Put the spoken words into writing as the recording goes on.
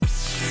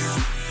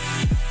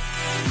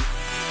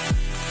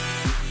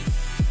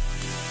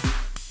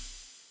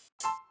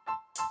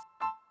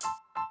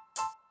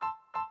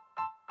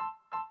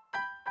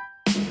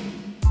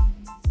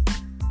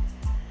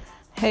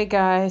Hey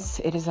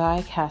guys, it is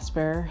I,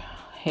 Casper,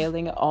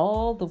 hailing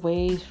all the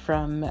way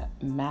from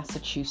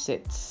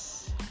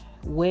Massachusetts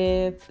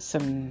with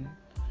some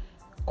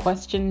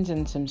questions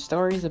and some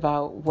stories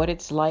about what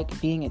it's like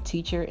being a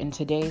teacher in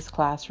today's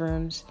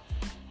classrooms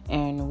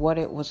and what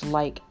it was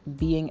like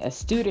being a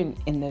student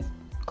in the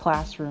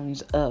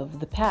classrooms of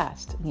the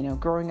past. You know,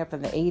 growing up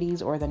in the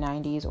 80s or the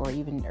 90s or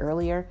even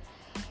earlier,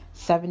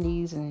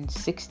 70s and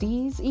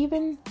 60s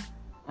even.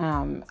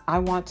 I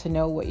want to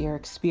know what your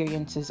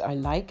experiences are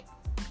like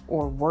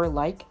or were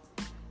like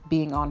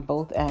being on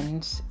both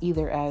ends,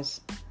 either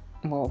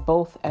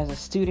both as a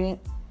student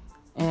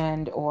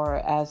and or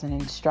as an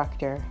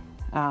instructor.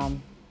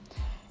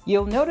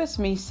 You'll notice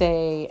me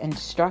say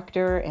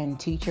instructor and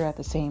teacher at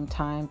the same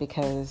time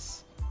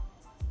because,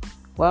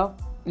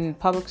 in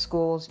public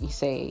schools, you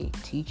say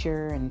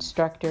teacher,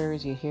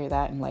 instructors, you hear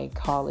that in like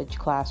college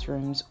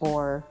classrooms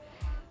or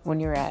when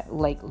you're at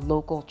like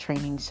local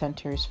training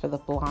centers for the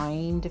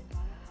blind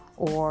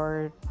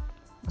or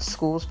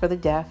schools for the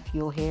deaf,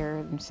 you'll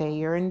hear them say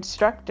you're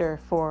instructor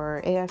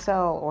for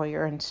ASL or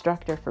you're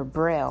instructor for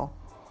Braille.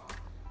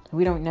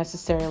 We don't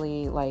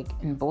necessarily, like,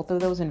 in both of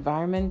those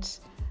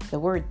environments, the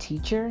word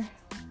teacher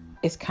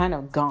is kind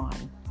of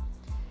gone.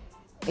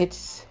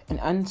 It's an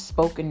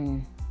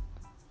unspoken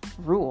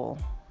rule,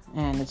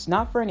 and it's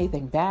not for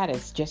anything bad,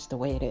 it's just the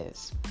way it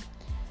is.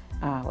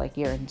 Like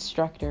your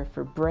instructor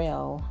for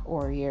Braille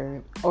or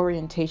your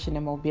orientation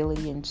and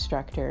mobility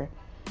instructor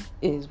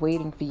is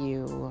waiting for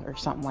you or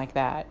something like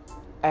that.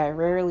 I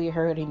rarely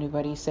heard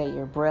anybody say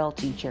your Braille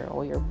teacher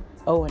or your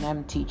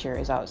O&M teacher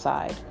is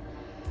outside.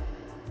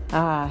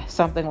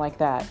 Something like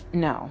that.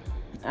 No.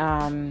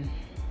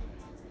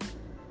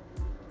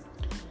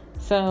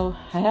 So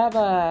I have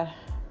a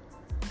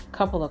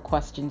couple of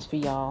questions for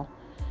y'all.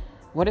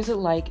 What is it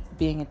like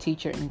being a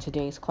teacher in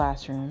today's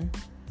classroom?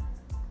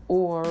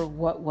 Or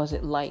what was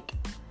it like?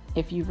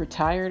 If you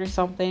retired or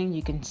something,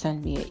 you can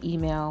send me an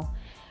email.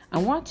 I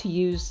want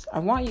you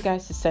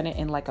guys to send it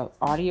in like an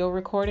audio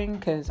recording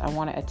because I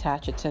want to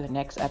attach it to the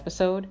next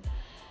episode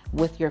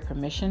with your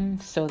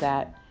permission so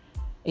that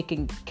it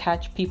can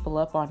catch people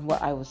up on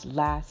what I was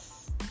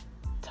last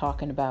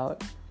talking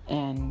about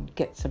and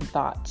get some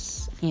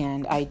thoughts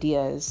and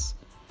ideas.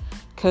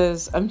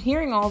 Because I'm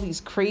hearing all these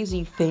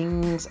crazy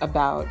things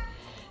about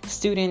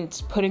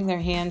students putting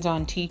their hands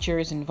on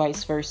teachers and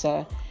vice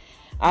versa.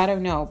 I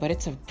don't know, but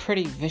it's a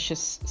pretty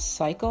vicious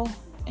cycle,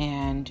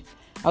 and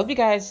I hope you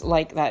guys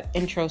like that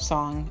intro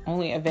song,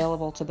 only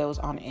available to those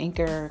on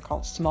Anchor,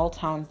 called Small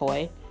Town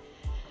Boy.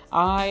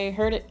 I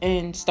heard it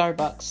in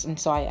Starbucks, and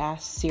so I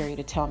asked Siri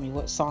to tell me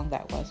what song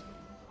that was.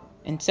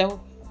 And so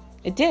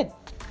it did.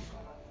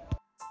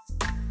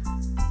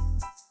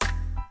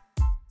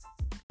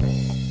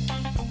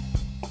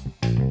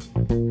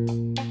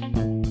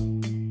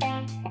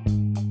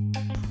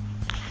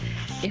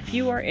 If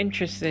you are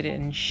interested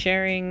in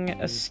sharing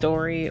a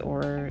story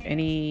or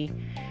any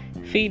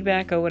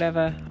feedback or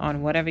whatever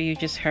on whatever you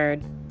just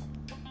heard,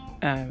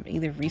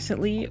 either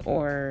recently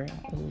or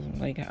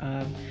like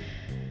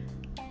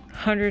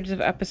hundreds of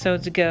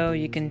episodes ago,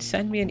 you can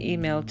send me an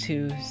email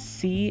to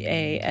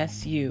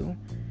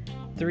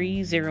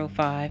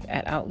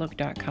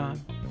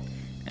casu305@outlook.com.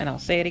 And I'll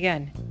say it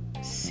again,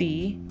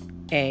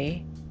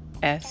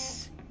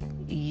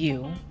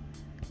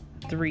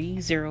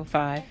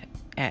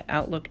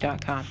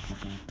 casu305@outlook.com.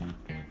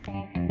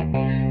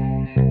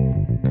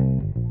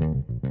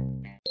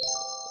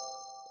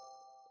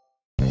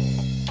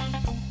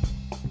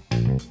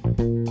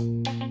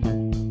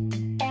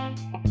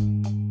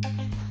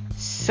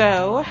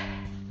 So,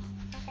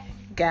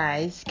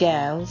 guys,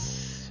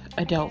 gals,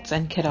 adults,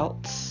 and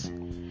kidults,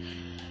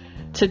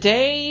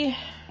 today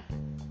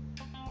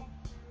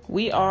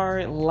we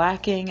are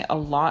lacking a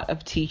lot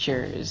of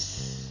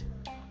teachers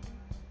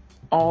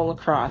all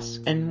across.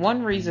 And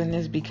one reason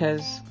is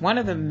because one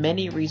of the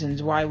many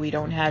reasons why we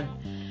don't have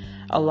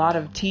a lot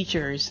of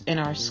teachers in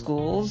our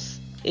schools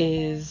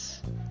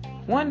is,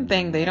 one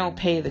thing, they don't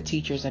pay the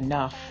teachers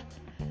enough.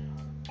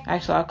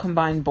 Actually, I'll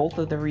combine both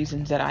of the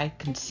reasons that I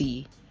can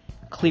see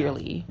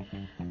clearly.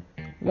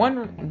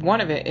 One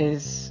of it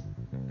is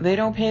they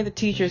don't pay the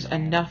teachers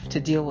enough to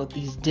deal with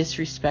these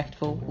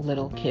disrespectful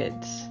little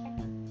kids.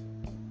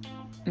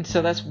 And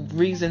so that's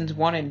reasons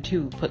 1 and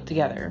 2 put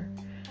together.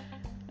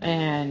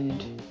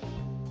 And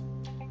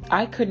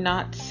I could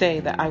not say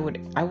that I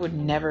would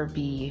never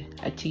be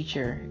a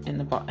teacher in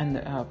the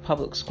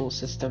public school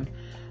system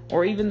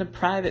or even the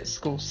private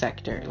school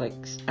sector,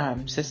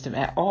 system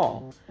at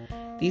all.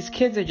 These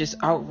kids are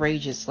just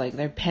outrageous. Like,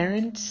 their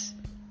parents,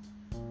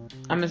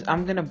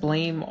 I'm gonna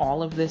blame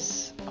all of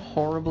this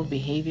horrible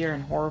behavior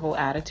and horrible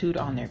attitude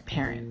on their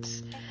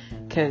parents,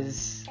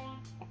 because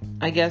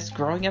I guess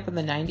growing up in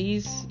the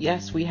 90s,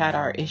 yes, we had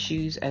our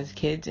issues as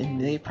kids, and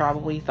they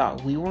probably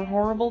thought we were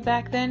horrible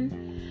back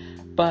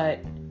then. But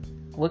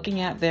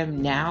looking at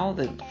them now,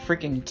 the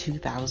freaking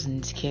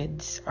 2000s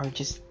kids are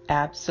just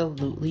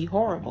absolutely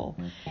horrible.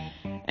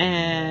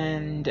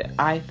 And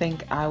I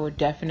think I would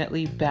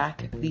definitely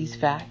back these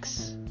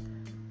facts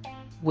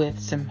with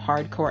some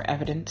hardcore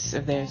evidence.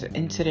 If there's an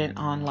incident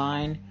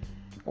online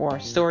or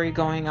a story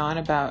going on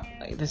about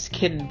this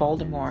kid in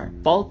Baltimore,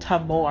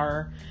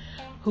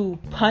 who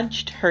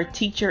punched her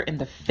teacher in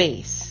the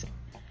face,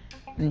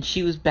 and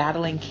she was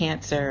battling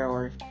cancer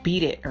or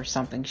beat it or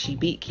something. She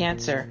beat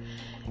cancer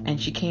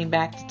and she came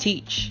back to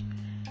teach.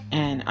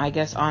 And I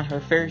guess on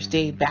her first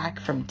day back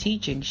from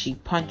teaching, she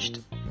punched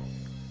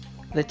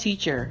the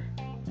teacher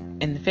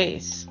in the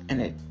face.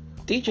 And the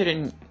teacher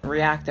didn't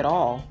react at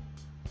all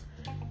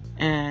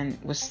and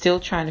was still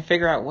trying to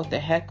figure out what the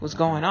heck was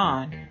going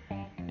on.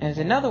 And there's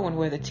another one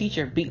where the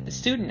teacher beat the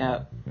student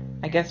up,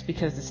 I guess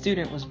because the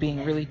student was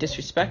being really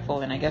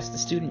disrespectful, and I guess the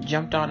student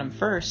jumped on him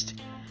first.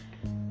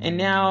 And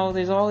now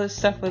there's all this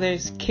stuff where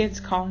there's kids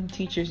calling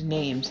teachers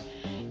names.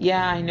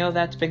 Yeah, I know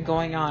that's been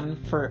going on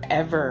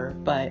forever,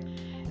 but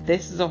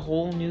this is a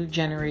whole new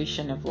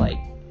generation of like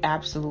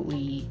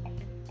absolutely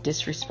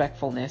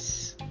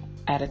disrespectfulness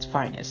at its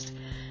finest.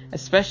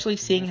 Especially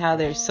seeing how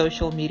there's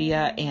social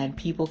media and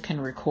people can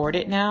record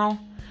it now.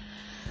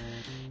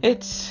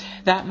 It's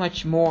that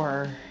much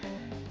more.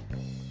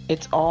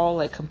 It's all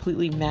like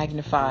completely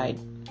magnified,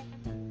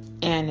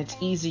 and it's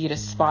easy to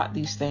spot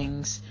these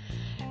things.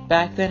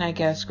 Back then, I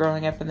guess,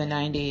 growing up in the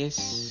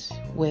 90s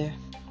with,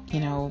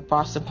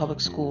 Boston Public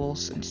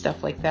Schools and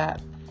stuff like that,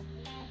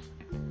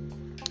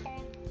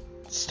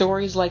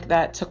 stories like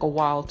that took a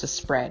while to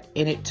spread,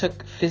 and it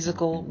took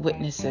physical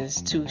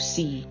witnesses to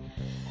see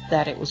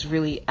that it was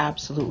really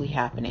absolutely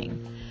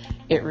happening.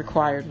 It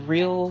required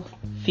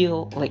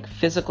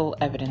physical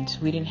evidence.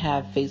 We didn't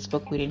have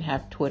Facebook, we didn't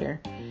have Twitter,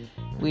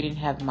 we didn't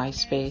have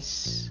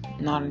MySpace,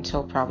 not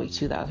until probably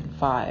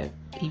 2005.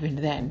 Even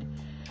then,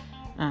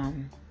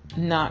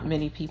 not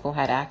many people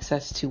had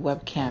access to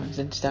webcams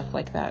and stuff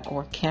like that,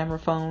 or camera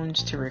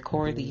phones to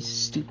record these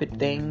stupid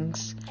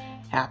things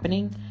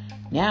happening.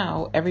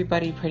 Now,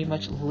 everybody pretty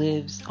much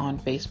lives on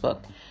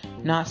Facebook.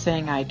 Not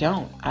saying I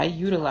don't. I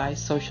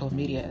utilize social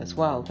media as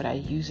well, but I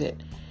use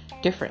it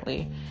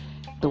differently.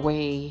 The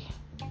way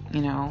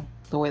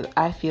that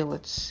I feel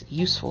it's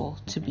useful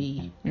to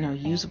be,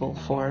 usable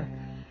for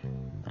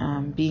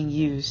being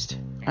used.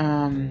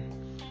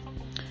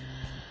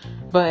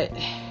 But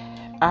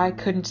I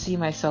couldn't see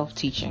myself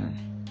teaching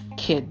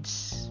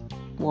kids.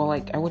 Well,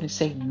 I wouldn't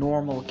say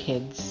normal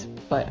kids,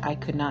 but I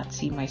could not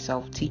see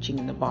myself teaching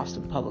in the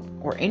Boston Public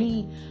or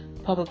any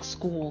public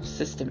school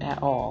system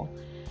at all.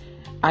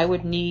 I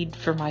would need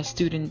for my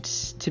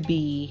students to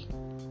be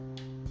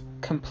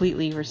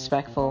completely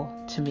respectful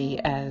to me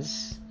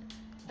as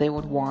they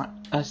would want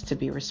us to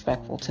be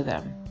respectful to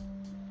them.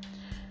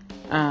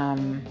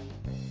 And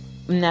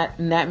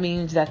that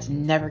means that's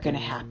never going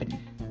to happen,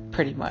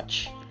 pretty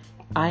much.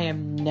 I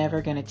am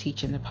never going to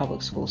teach in the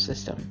public school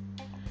system.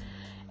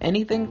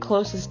 Anything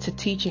closest to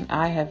teaching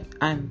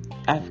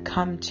I've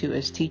come to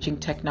is teaching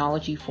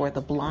technology for the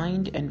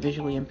blind and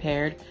visually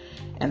impaired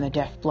and the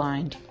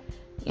deaf-blind,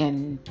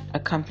 and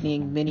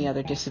accompanying many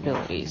other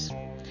disabilities.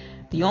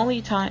 The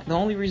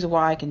only reason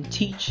why I can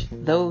teach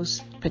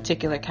those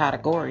particular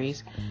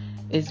categories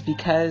is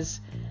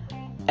because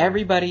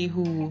everybody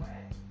who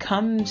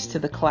comes to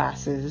the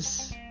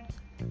classes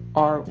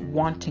are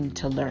wanting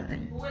to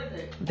learn.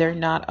 They're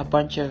not a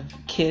bunch of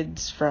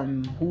kids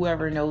from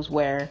whoever knows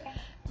where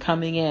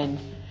coming in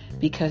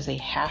because they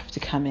have to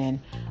come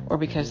in or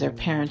because their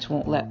parents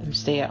won't let them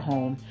stay at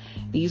home.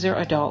 These are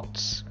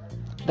adults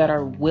that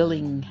are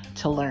willing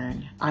to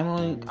learn. I'm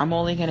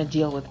only going to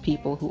deal with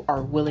people who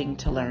are willing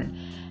to learn,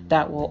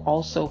 that will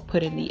also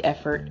put in the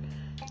effort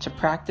to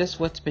practice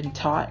what's been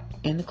taught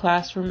in the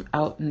classroom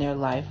out in their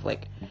life,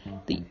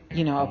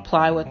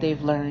 apply what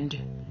they've learned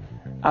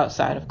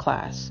outside of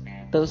class.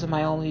 That's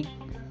my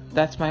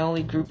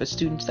only group of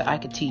students that I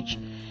could teach.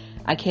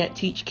 I can't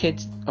teach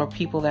kids or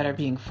people that are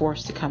being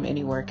forced to come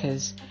anywhere,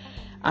 because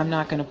I'm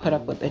not going to put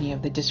up with any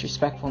of the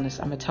disrespectfulness.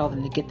 I'm going to tell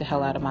them to get the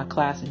hell out of my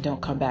class and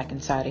don't come back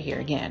inside of here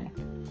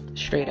again.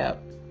 Straight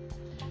up.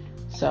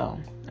 So,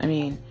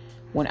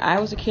 when I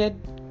was a kid,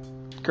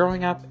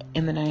 growing up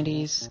in the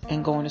 90s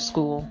and going to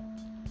school,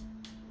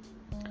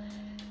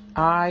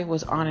 I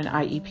was on an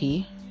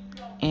IEP,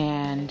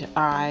 and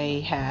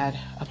I had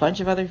a bunch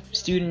of other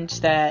students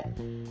that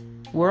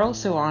were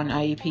also on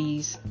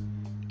IEPs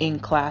in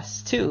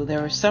class too.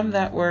 There were some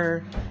that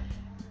were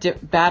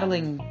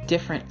battling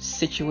different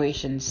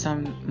situations.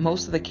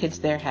 Most of the kids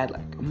there had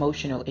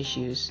emotional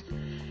issues,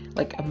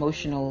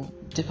 emotional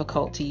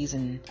difficulties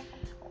and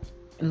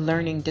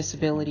learning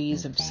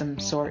disabilities of some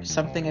sort,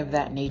 something of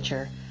that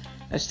nature,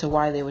 as to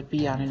why they would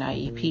be on an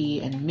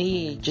IEP. And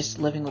me just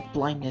living with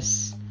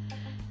blindness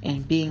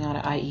and being on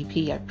an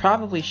IEP, I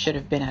probably should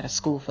have been at a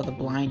school for the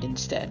blind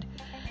instead,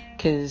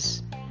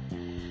 because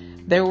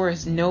there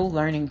was no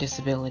learning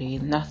disability,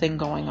 nothing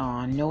going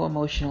on, no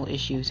emotional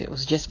issues. It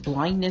was just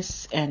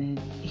blindness and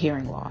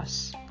hearing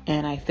loss.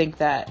 And I think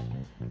that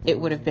it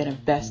would have been a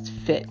best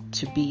fit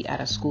to be at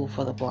a school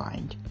for the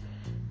blind.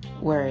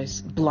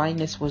 Whereas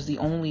blindness was the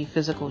only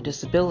physical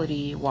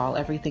disability, while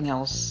everything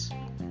else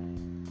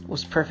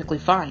was perfectly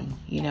fine.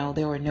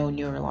 There were no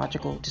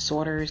neurological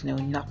disorders,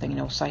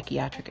 no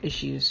psychiatric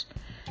issues.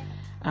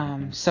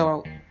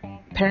 So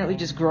apparently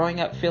just growing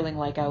up feeling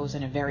like I was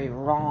in a very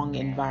wrong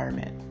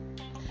environment.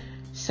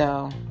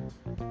 So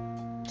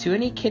to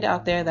any kid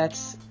out there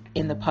that's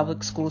in the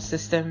public school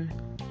system,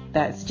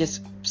 that's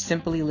just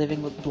simply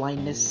living with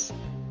blindness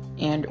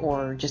and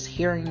or just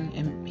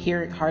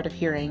hard of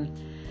hearing,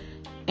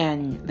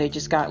 and they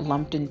just got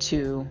lumped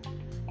into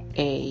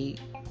a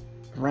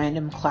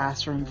random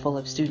classroom full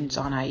of students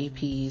on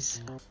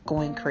IEPs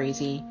going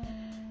crazy,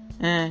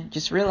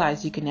 just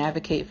realize you can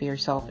advocate for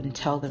yourself and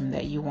tell them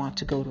that you want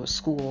to go to a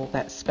school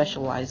that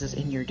specializes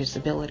in your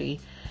disability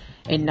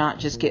and not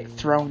just get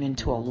thrown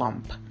into a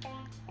lump.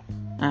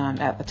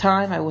 At the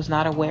time, I was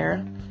not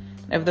aware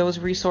of those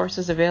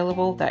resources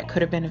available that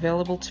could have been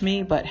available to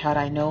me, but had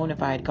I known,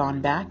 if I had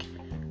gone back,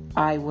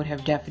 I would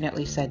have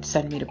definitely said,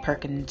 send me to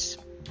Perkins.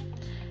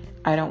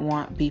 I don't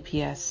want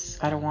BPS.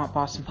 I don't want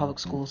Boston Public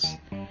Schools.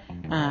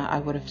 I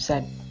would have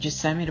said, just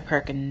send me to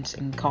Perkins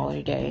and call it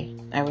a day.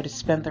 I would have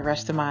spent the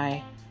rest of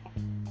my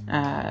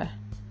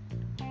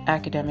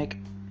academic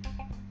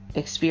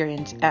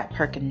experience at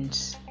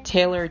Perkins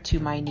tailored to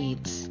my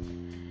needs,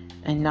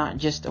 and not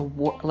just a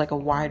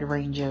wide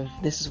range of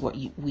this is what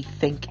we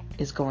think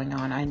is going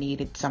on. I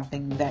needed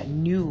something that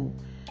knew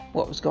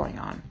what was going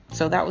on.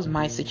 So that was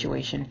my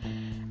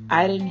situation.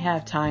 I didn't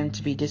have time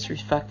to be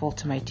disrespectful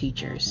to my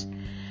teachers.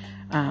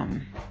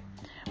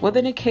 With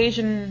an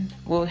occasion,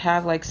 we'll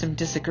have like some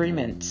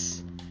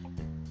disagreements,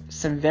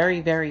 some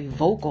very, very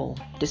vocal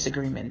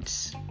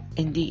disagreements,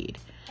 indeed.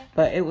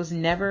 But it was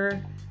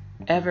never,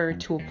 ever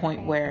to a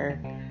point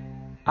where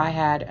I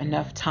had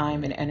enough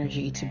time and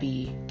energy to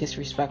be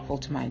disrespectful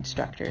to my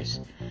instructors,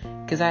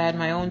 because I had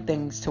my own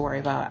things to worry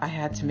about. I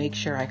had to make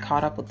sure I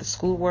caught up with the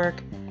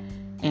schoolwork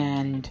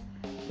and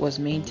was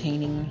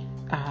maintaining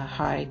a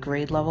high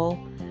grade level.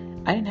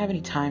 I didn't have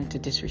any time to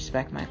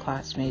disrespect my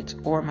classmates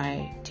or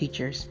my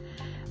teachers,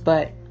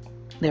 but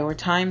there were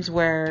times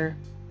where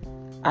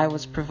I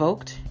was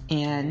provoked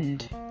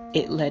and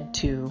it led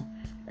to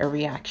a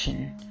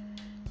reaction,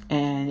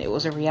 and it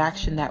was a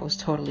reaction that was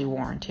totally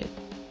warranted.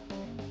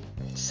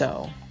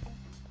 So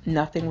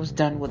nothing was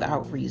done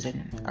without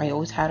reason. I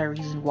always had a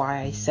reason why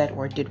I said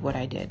or did what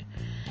I did,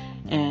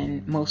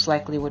 and most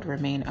likely would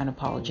remain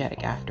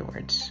unapologetic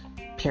afterwards,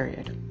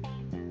 period.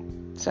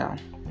 So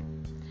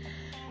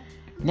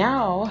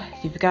now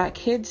you've got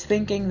kids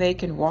thinking they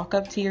can walk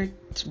up to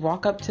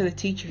the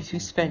teachers who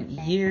spent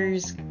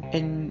years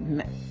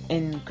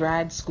in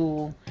grad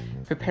school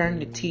preparing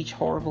to teach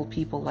horrible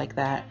people like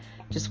that.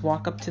 Just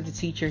walk up to the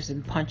teachers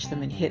and punch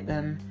them and hit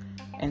them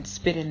and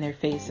spit in their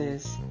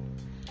faces.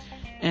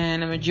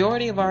 And a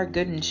majority of our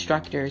good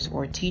instructors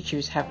or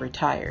teachers have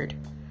retired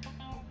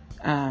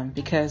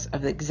because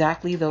of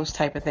exactly those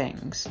type of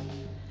things.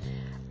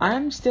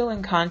 I'm still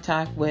in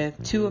contact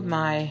with two of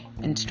my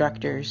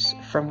instructors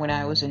from when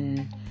I was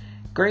in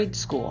grade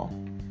school.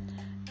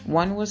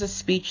 One was a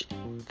speech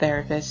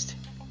therapist,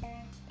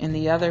 and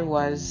the other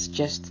was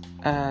just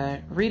a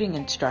reading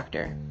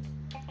instructor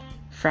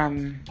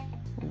from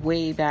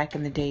way back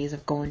in the days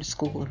of going to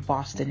school in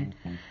Boston.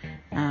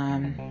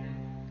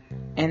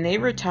 And they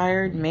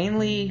retired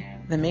mainly,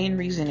 the main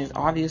reason is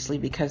obviously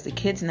because the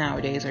kids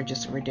nowadays are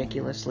just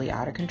ridiculously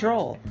out of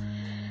control.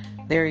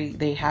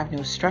 They have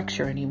no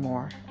structure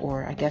anymore,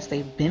 or I guess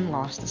they've been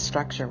lost the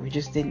structure. We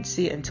just didn't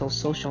see it until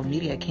social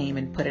media came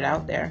and put it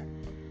out there.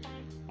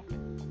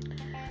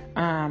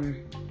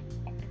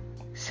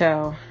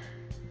 So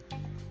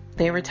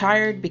they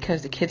retired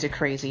because the kids are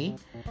crazy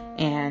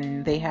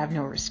and they have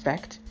no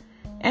respect,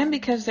 and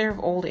because they're of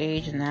old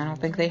age, and I don't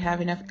think they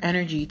have enough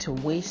energy to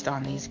waste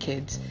on these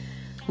kids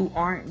who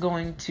aren't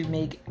going to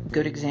make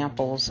good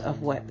examples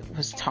of what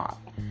was taught.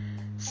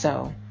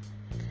 So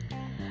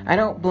I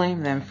don't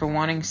blame them for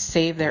wanting to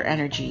save their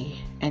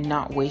energy and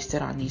not waste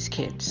it on these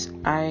kids.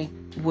 I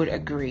would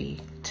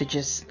agree to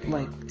just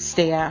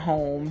stay at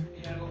home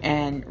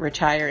and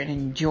retire and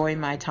enjoy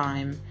my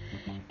time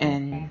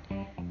and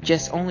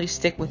just only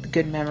stick with the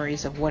good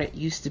memories of what it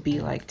used to be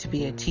like to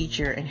be a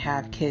teacher and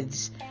have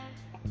kids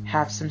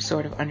have some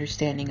sort of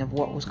understanding of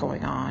what was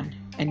going on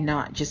and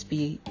not just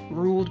be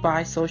ruled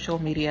by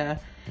social media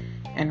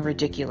and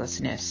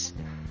ridiculousness.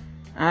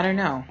 I don't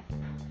know.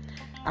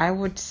 I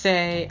would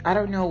say, I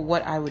don't know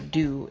what I would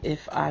do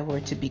if I were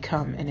to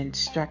become an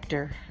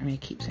instructor. I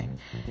keep saying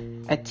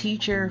a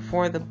teacher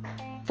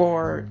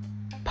for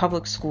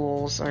public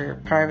schools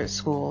or private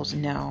schools.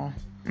 No,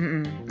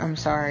 I'm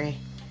sorry.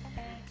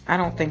 I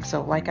don't think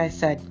so. Like I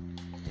said,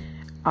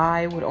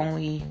 I would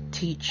only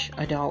teach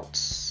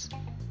adults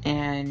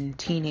and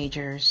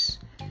teenagers,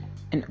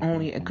 and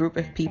only a group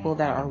of people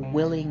that are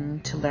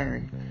willing to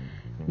learn.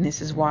 And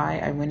this is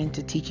why I went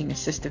into teaching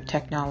assistive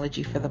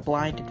technology for the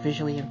blind and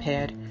visually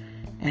impaired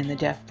and the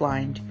deaf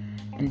blind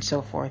and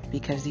so forth,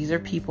 because these are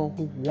people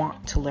who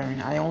want to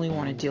learn. I only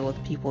want to deal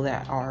with people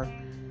that are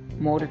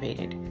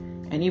motivated.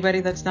 Anybody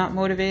that's not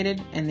motivated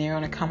and they're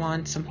going to come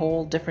on some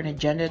whole different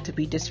agenda to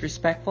be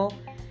disrespectful,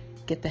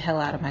 get the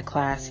hell out of my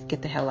class,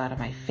 get the hell out of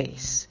my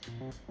face.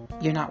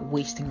 You're not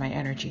wasting my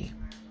energy.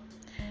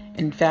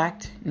 In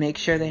fact, make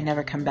sure they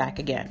never come back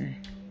again.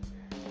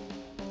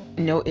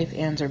 No ifs,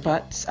 ands, or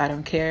buts. I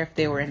don't care if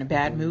they were in a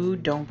bad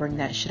mood. Don't bring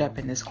that shit up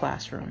in this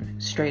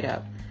classroom. Straight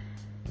up.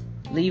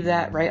 Leave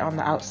that right on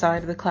the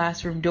outside of the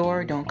classroom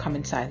door. Don't come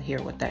inside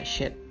here with that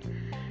shit.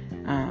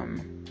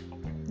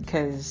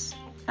 Because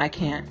I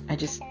can't. I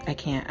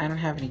can't. I don't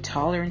have any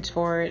tolerance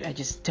for it. I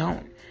just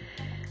don't.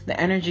 The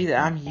energy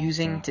that I'm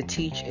using to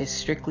teach is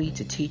strictly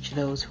to teach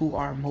those who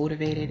are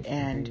motivated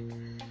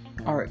and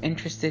are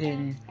interested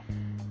in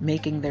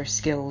making their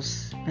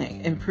skills,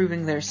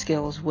 improving their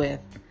skills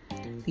with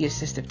the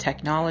assistive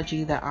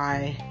technology that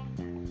I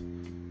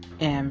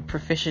am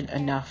proficient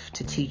enough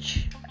to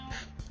teach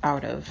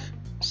out of.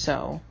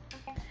 So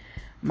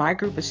my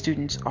group of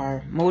students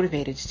are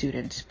motivated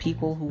students,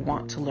 people who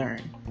want to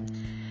learn.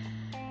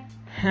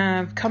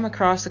 I've come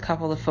across a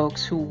couple of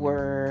folks who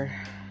were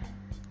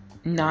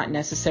not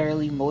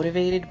necessarily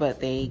motivated, but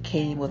they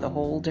came with a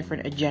whole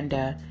different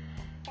agenda,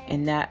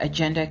 and that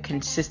agenda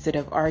consisted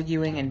of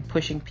arguing and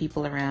pushing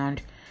people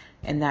around,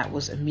 and that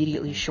was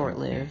immediately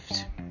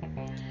short-lived,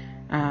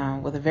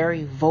 with a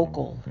very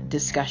vocal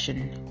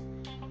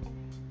discussion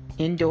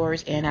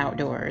indoors and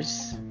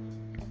outdoors,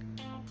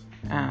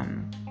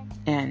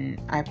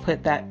 and I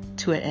put that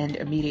to an end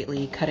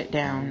immediately, cut it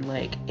down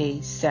like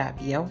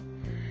ASAP, yo.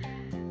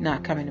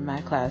 Not coming to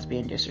my class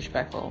being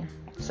disrespectful.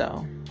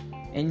 So,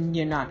 and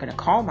you're not going to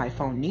call my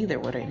phone neither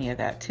with any of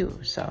that too.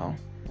 So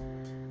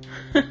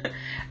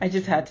I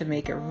just had to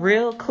make it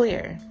real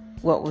clear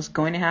what was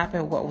going to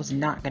happen, what was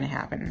not going to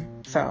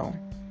happen. So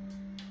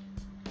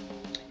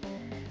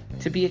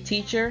to be a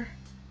teacher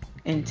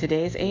in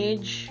today's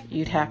age,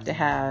 you'd have to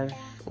have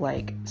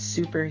like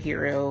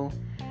superhero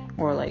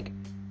or like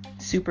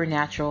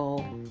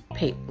supernatural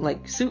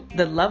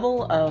the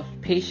level of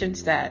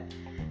patience that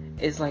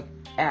is like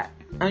at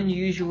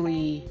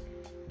unusually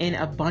in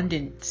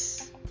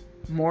abundance,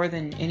 more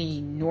than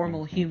any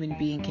normal human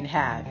being can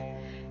have,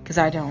 because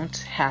I don't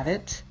have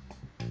it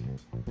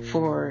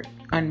for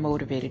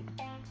unmotivated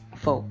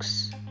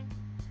folks,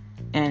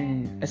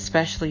 and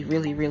especially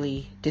really,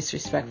 really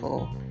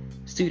disrespectful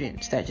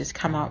students that just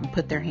come out and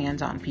put their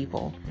hands on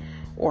people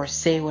or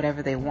say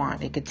whatever they want.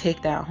 They could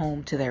take that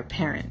home to their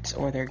parents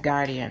or their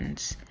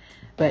guardians,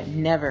 but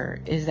never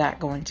is that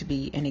going to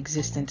be in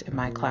existence in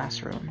my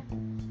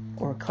classroom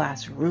or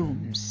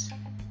classrooms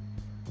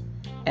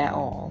at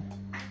all.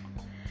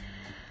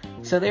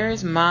 So there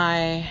is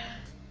my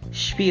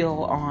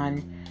spiel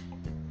on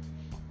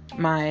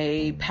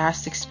my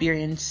past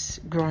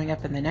experience growing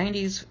up in the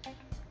 90s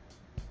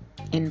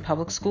in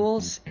public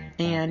schools,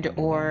 and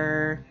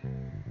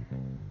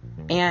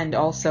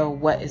also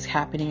what is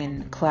happening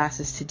in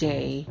classes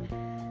today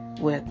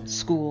with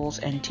schools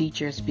and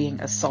teachers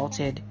being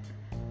assaulted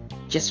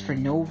just for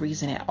no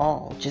reason at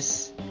all.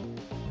 Just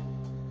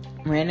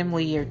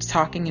randomly you're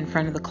talking in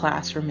front of the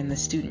classroom and the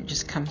student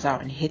just comes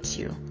out and hits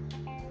you.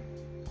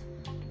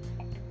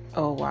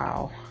 Oh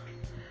wow.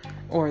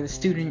 Or the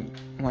student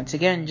once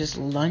again just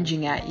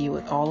lunging at you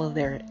with all of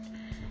their,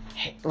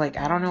 like,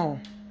 I don't know.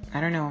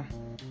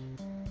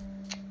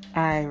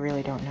 I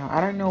really don't know. I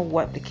don't know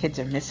what the kids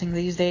are missing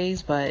these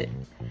days, but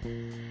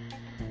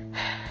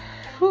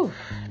whew,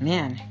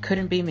 man, it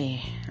couldn't be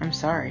me. I'm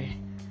sorry.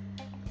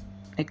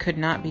 It could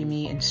not be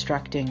me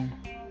instructing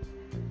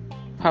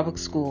public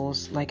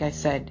schools. Like I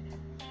said,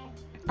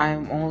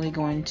 I'm only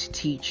going to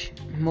teach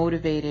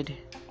motivated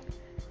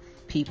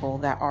people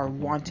that are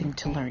wanting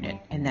to learn it,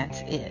 and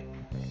that's it,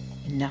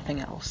 and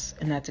nothing else.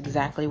 And that's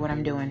exactly what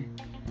I'm doing.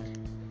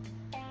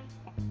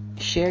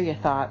 Share your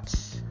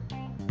thoughts.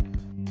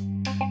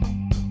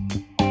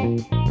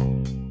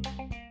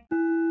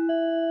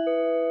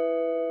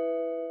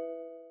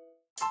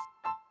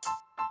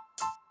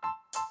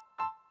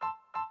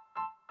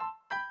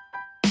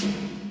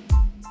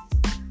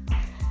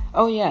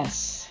 Oh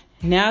yes,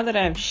 now that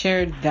I've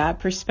shared that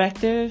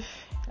perspective,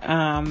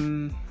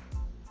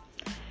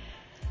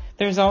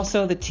 there's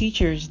also the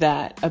teachers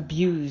that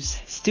abuse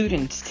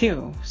students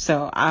too.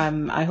 So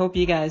I hope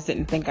you guys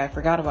didn't think I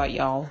forgot about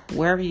y'all,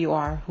 wherever you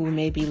are who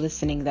may be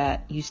listening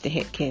that used to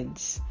hit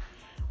kids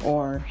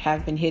or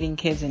have been hitting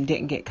kids and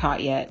didn't get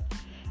caught yet.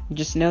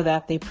 Just know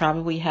that they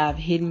probably have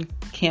hidden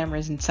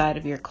cameras inside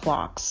of your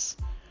clocks.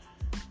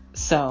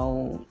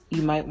 So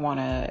you might want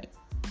to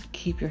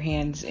keep your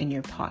hands in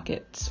your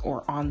pockets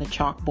or on the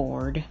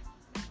chalkboard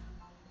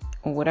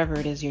or whatever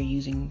it is you're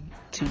using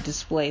to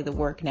display the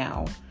work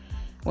now,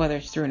 whether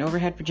it's through an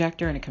overhead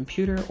projector and a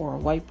computer or a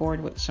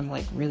whiteboard with some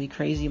like really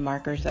crazy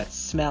markers that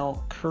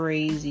smell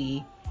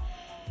crazy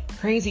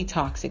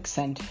toxic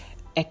scent,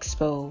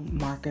 expo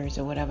markers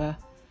or whatever.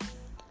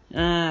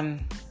 I've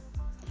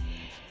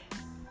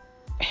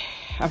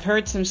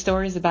heard some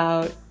stories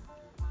about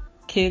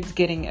kids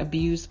getting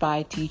abused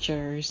by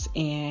teachers,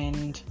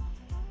 and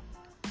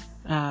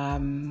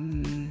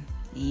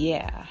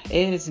yeah,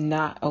 it is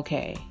not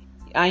okay.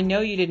 I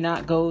know you did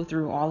not go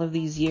through all of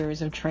these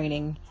years of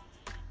training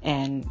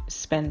and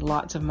spend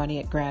lots of money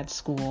at grad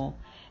school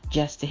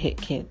just to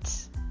hit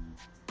kids.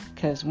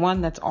 Because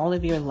one, that's all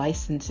of your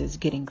licenses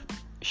getting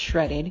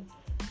shredded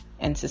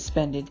and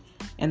suspended,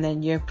 and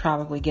then you're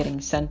probably getting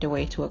sent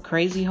away to a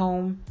crazy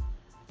home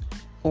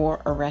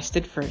or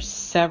arrested for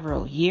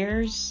several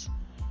years,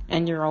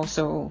 and you're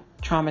also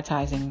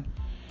traumatizing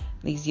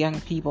these young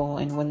people,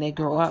 and when they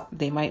grow up,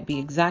 they might be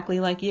exactly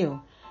like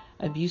you,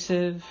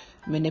 abusive,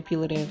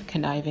 manipulative,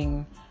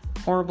 conniving,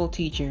 horrible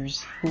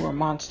teachers who are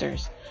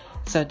monsters.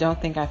 So don't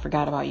think I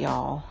forgot about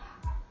y'all.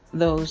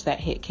 Those that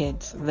hit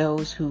kids,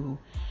 those who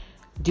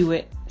do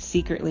it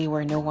secretly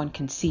where no one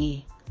can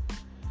see,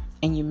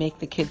 and you make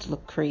the kids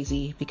look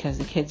crazy because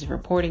the kids are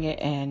reporting it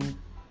and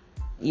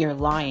you're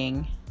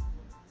lying.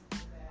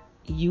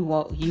 You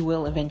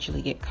will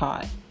eventually get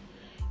caught.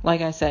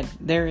 Like I said,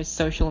 there is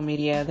social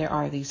media, there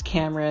are these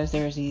cameras,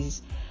 there's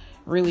these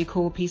really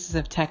cool pieces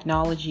of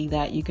technology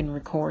that you can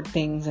record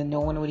things and no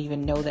one would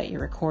even know that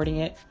you're recording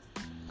it.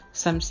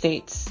 Some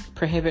states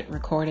prohibit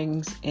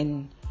recordings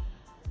in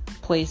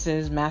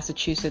places.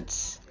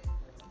 Massachusetts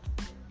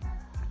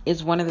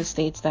is one of the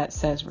states that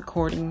says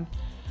recording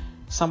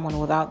someone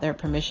without their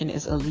permission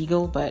is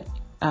illegal, but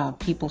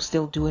people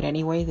still do it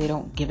anyway. They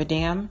don't give a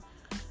damn.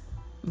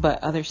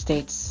 But other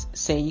states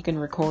say you can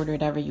record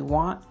whatever you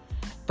want,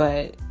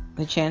 but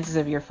the chances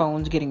of your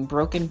phones getting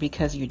broken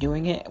because you're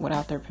doing it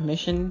without their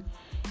permission,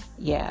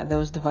 yeah,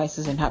 those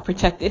devices are not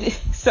protected.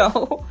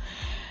 So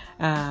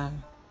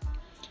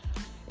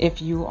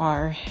if you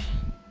are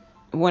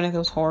one of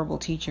those horrible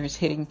teachers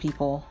hitting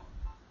people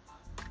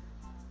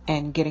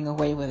and getting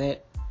away with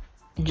it,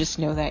 just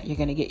know that you're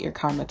going to get your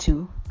karma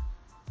too.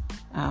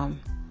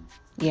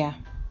 Yeah,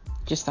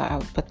 just thought I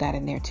would put that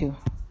in there too.